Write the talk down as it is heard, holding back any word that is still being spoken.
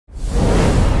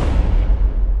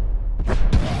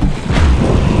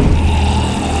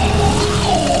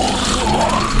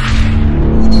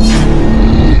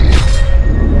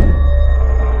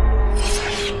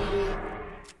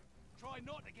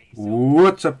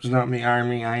What's up, Zombie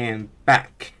Army? I am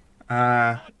back.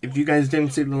 If you guys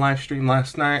didn't see the live stream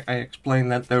last night, I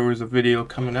explained that there was a video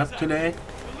coming up today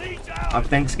on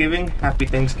Thanksgiving. Happy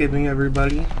Thanksgiving,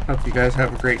 everybody. Hope you guys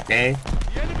have a great day.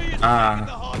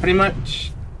 Pretty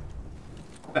much,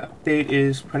 the update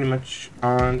is pretty much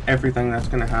on everything that's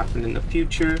going to happen in the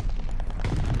future.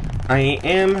 I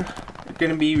am going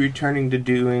to be returning to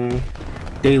doing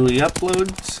daily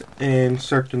uploads, and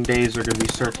certain days are going to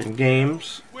be certain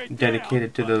games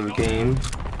dedicated to those games,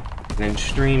 and then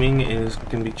streaming is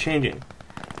going to be changing.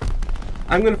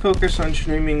 I'm going to focus on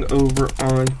streaming over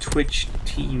on Twitch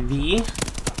TV,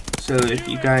 so if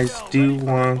you guys do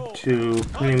want to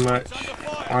pretty much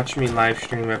watch me live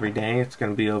stream every day, it's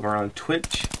going to be over on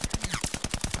Twitch.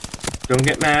 Don't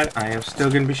get mad, I am still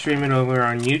going to be streaming over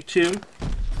on YouTube.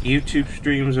 YouTube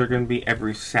streams are going to be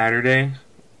every Saturday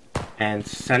and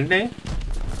Sunday.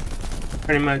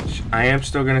 Pretty much, I am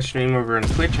still going to stream over on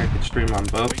Twitch. I could stream on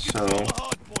both, so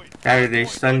Saturday,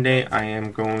 Sunday, I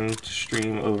am going to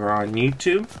stream over on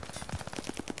YouTube.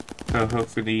 So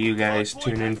hopefully you guys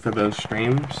tune in for those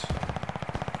streams.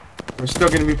 We're still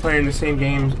going to be playing the same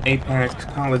games, Apex,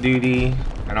 Call of Duty,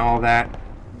 and all that.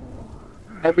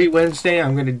 Every Wednesday,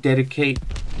 I'm going to dedicate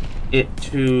it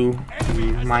to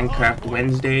Minecraft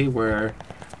Wednesday, where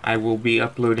I will be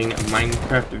uploading a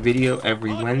Minecraft video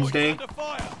every Wednesday.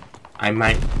 I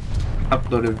might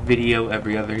upload a video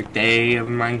every other day of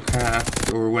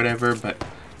Minecraft or whatever, but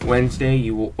Wednesday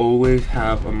you will always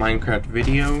have a Minecraft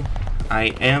video. I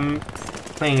am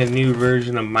playing a new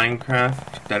version of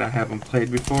Minecraft that I haven't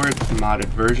played before. It's a modded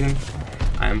version.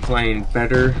 I'm playing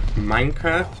better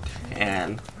Minecraft,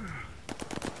 and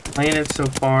playing it so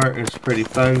far is pretty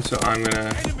fun, so I'm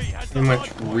gonna pretty much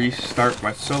restart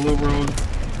my solo world,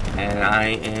 and I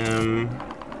am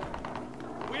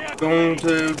going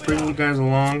to bring you guys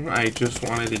along. I just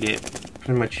wanted to get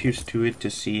pretty much used to it to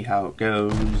see how it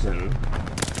goes, and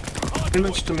pretty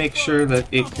much to make sure that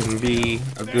it can be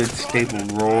a good stable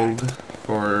world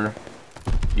for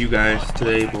you guys to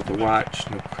be able to watch,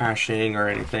 no crashing or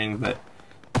anything, but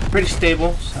pretty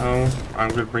stable, so I'm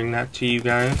going to bring that to you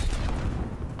guys.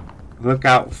 Look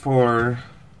out for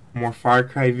more Far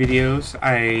Cry videos.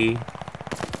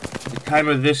 At the time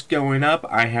of this going up,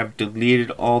 I have deleted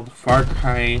all the Far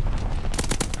Cry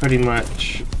pretty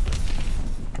much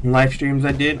live streams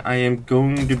I did. I am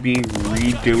going to be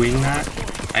redoing that.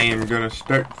 I am going to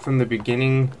start from the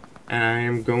beginning, and I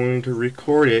am going to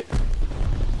record it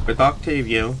with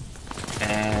Octavio,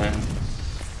 and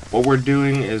what we're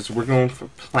doing is we're going for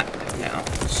platinum now.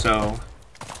 So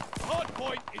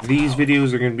these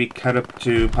videos are going to be cut up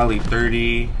to probably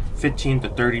 15 to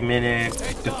 30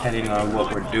 minutes, depending on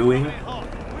what we're doing.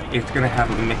 It's going to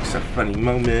have a mix of funny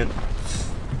moments,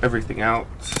 everything else.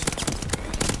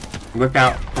 Look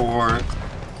out for...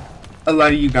 A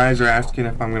lot of you guys are asking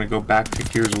if I'm going to go back to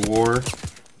Gears of War.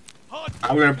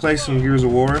 I'm going to play some Gears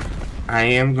of War. I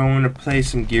am going to play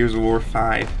some Gears of War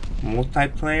 5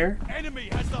 multiplayer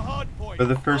for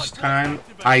the first time.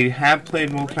 I have played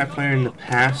multiplayer in the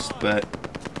past, but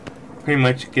pretty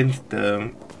much against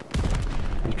the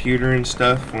computer and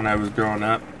stuff when I was growing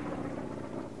up.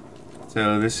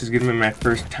 So this is going to be my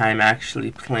first time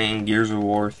actually playing Gears of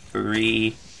War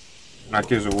 3. Not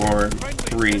Gears of War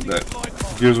 3, but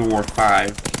Gears of War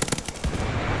 5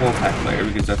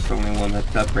 multiplayer, because that's the only one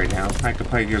that's up right now. I could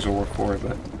play Gears of War 4,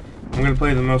 but I'm going to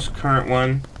play the most current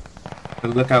one. So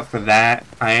look out for that.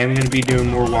 I am going to be doing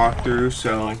more walkthroughs,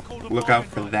 so look out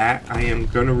for that. I am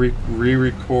going to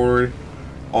re-record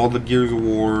all the Gears of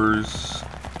War's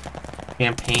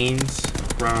campaigns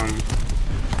from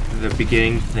the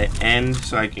beginning to the end,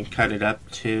 so I can cut it up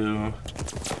to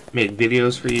make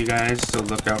videos for you guys, so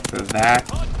look out for that.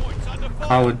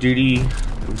 Call of Duty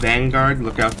Vanguard,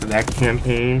 look out for that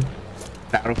campaign.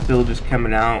 Battlefield is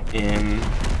coming out in,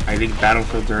 I think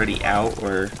Battlefield's already out,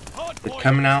 or it's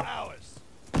coming out.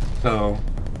 So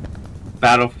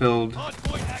Battlefield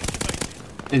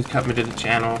is coming to the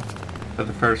channel for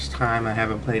the first time. I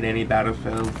haven't played any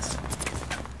Battlefields.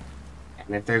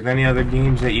 And if there's any other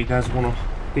games that you guys want to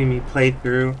see me play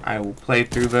through, I will play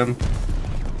through them.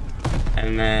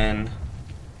 And then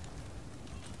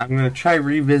I'm going to try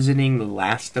revisiting The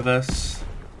Last of Us.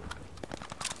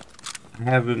 I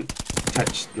haven't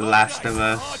touched The Last of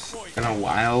Us in a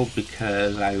while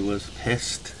because I was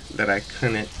pissed that I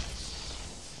couldn't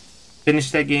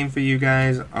finish that game for you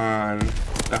guys on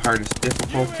the hardest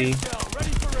difficulty.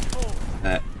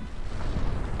 But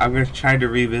I'm going to try to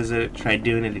revisit it, try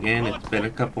doing it again. It's been a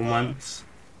couple months.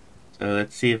 So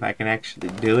let's see if I can actually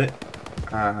do it.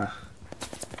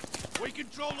 We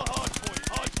control the hard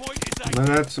point. But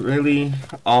that's really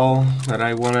all that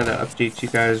I wanted to update you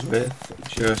guys with.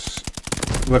 Just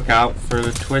look out for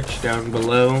the Twitch down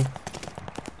below.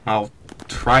 I'll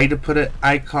try to put an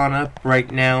icon up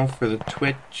right now for the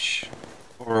Twitch,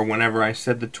 or whenever I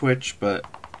said the Twitch, but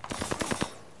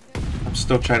I'm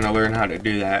still trying to learn how to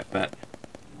do that. But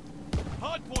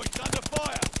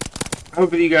I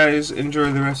hope you guys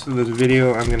enjoy the rest of this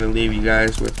video. I'm going to leave you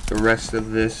guys with the rest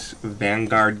of this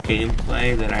Vanguard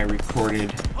gameplay that I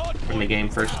recorded when the game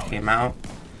first came out.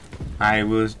 I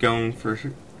was going for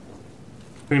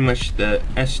pretty much the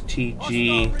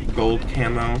STG gold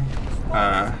camo.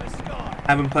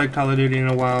 Haven't played Call of Duty in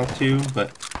a while too,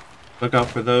 but look out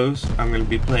for those. I'm going to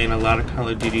be playing a lot of Call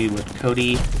of Duty with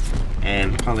Cody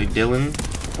and probably Dylan.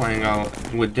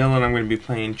 With Dylan, I'm going to be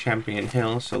playing Champion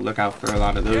Hill, so look out for a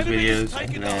lot of those videos.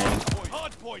 And then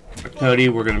with Cody,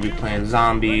 we're going to be playing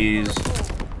Zombies,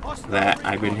 that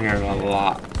I've been hearing a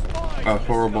lot of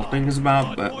horrible things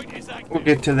about, but we'll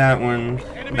get to that when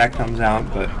that comes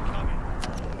out. But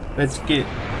let's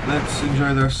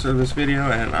enjoy the rest of this video,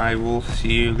 and I will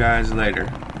see you guys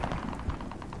later.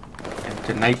 And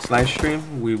tonight's live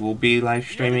stream, we will be live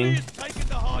streaming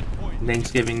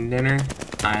Thanksgiving dinner.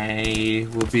 I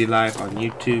will be live on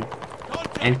YouTube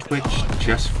and Twitch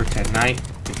just for tonight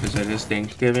because it is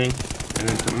Thanksgiving, and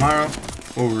then tomorrow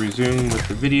we'll resume with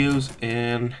the videos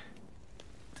and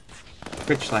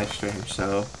Twitch live stream.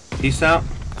 So peace out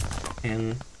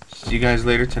and see you guys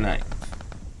later tonight.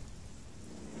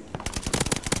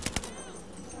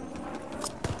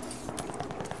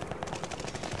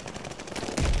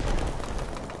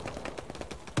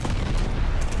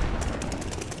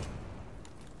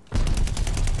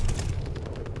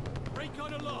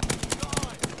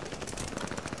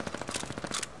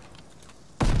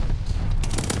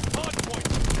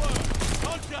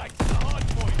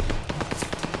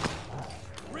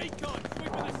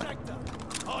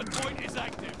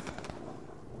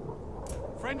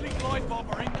 Friendly glide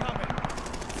bomber incoming.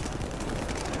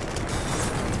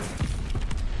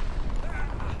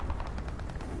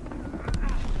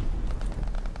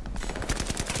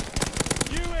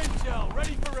 New intel,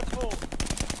 ready for report.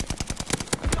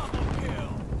 Double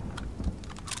kill.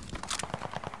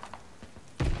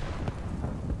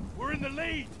 We're in the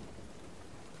lead.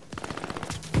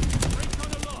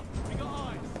 Recon aloft. We got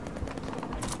eyes.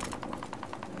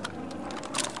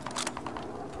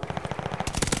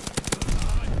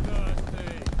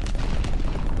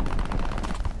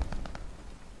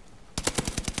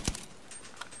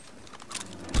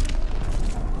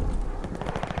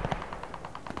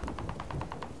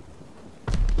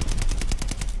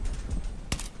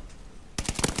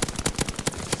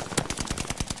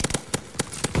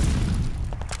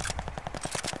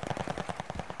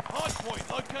 Hardpoint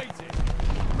located.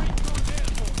 Recon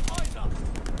airport, eyes up.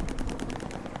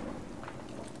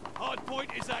 Hardpoint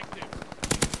is active.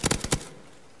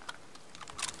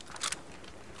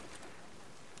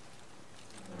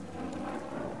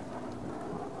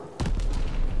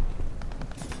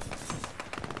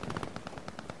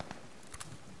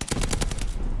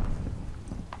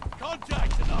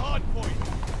 Contact at the hardpoint.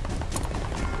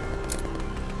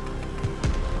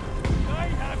 They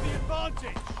have the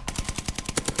advantage.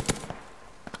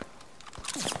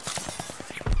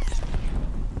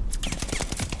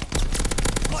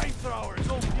 Flamethrowers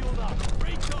all fueled up.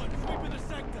 Recon, sweeping the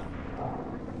sector.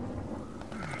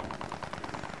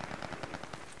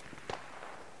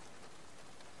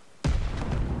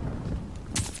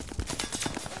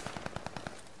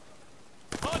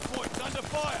 Hardpoint's under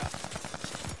fire.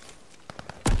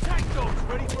 Attack dogs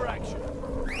ready for action.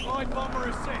 Glide bomber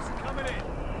assist coming in.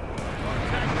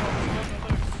 Attack dogs on the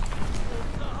loose.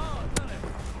 It's hard, doesn't it?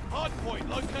 Hardpoint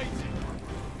located.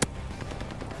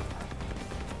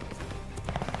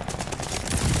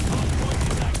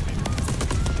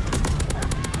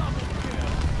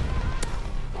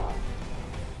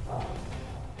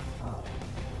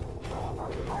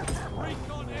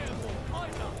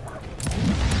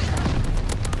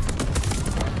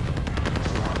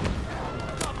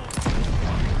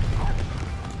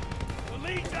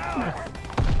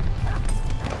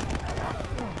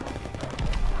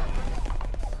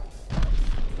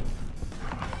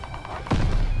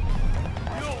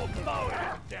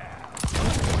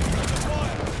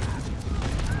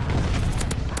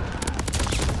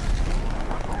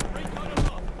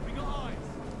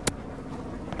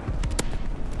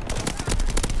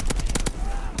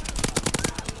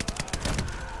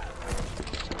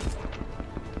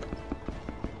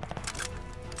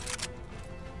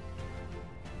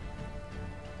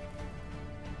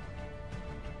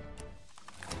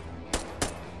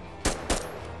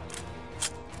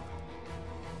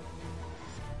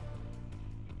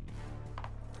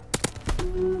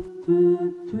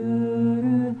 do